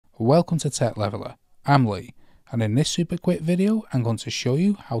Welcome to Tech Leveler. I'm Lee, and in this super quick video I'm going to show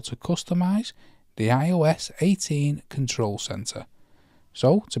you how to customize the iOS 18 control center.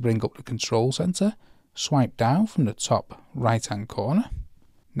 So to bring up the control center, swipe down from the top right hand corner.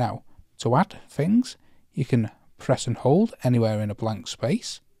 Now to add things, you can press and hold anywhere in a blank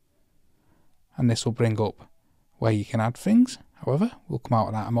space, and this will bring up where you can add things. However, we'll come out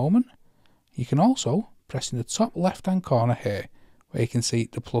of that in a moment. You can also press in the top left hand corner here where you can see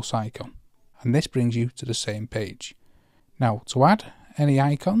the plus icon, and this brings you to the same page. Now to add any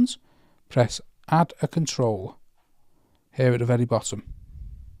icons, press add a control here at the very bottom.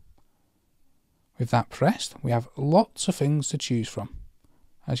 With that pressed, we have lots of things to choose from.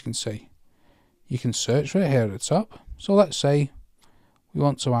 As you can see, you can search for it here at the top. So let's say we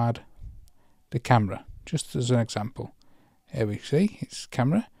want to add the camera, just as an example. Here we see it's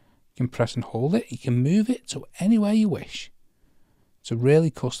camera. You can press and hold it. You can move it to anywhere you wish to really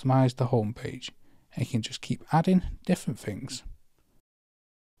customize the home page, and you can just keep adding different things.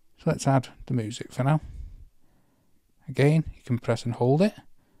 So let's add the music for now. Again, you can press and hold it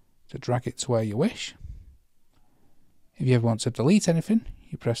to drag it to where you wish. If you ever want to delete anything,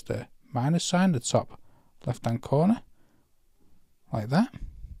 you press the minus sign at the top left hand corner like that,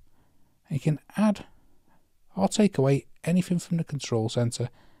 and you can add or take away anything from the control center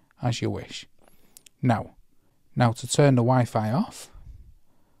as you wish. Now to turn the Wi-Fi off,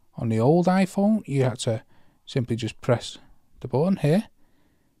 on the old iPhone you had to simply just press the button here.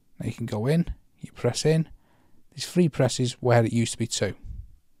 Now you can go in, you press in, there's 3 presses where it used to be 2.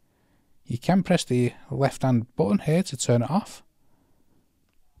 You can press the left hand button here to turn it off,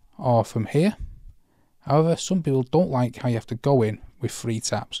 or from here. However, some people don't like how you have to go in with 3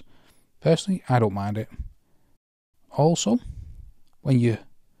 taps. Personally, I don't mind it. Also, when you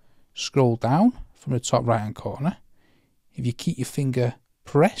scroll down from the top right hand corner, if you keep your finger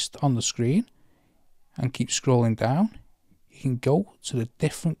pressed on the screen and keep scrolling down, you can go to the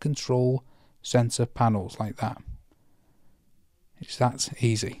different control center panels like that. It's that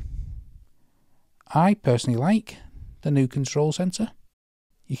easy. I personally like the new control center.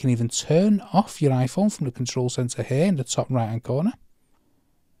 You can even turn off your iPhone from the control center here in the top right hand corner.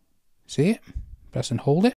 See it? Press and hold it.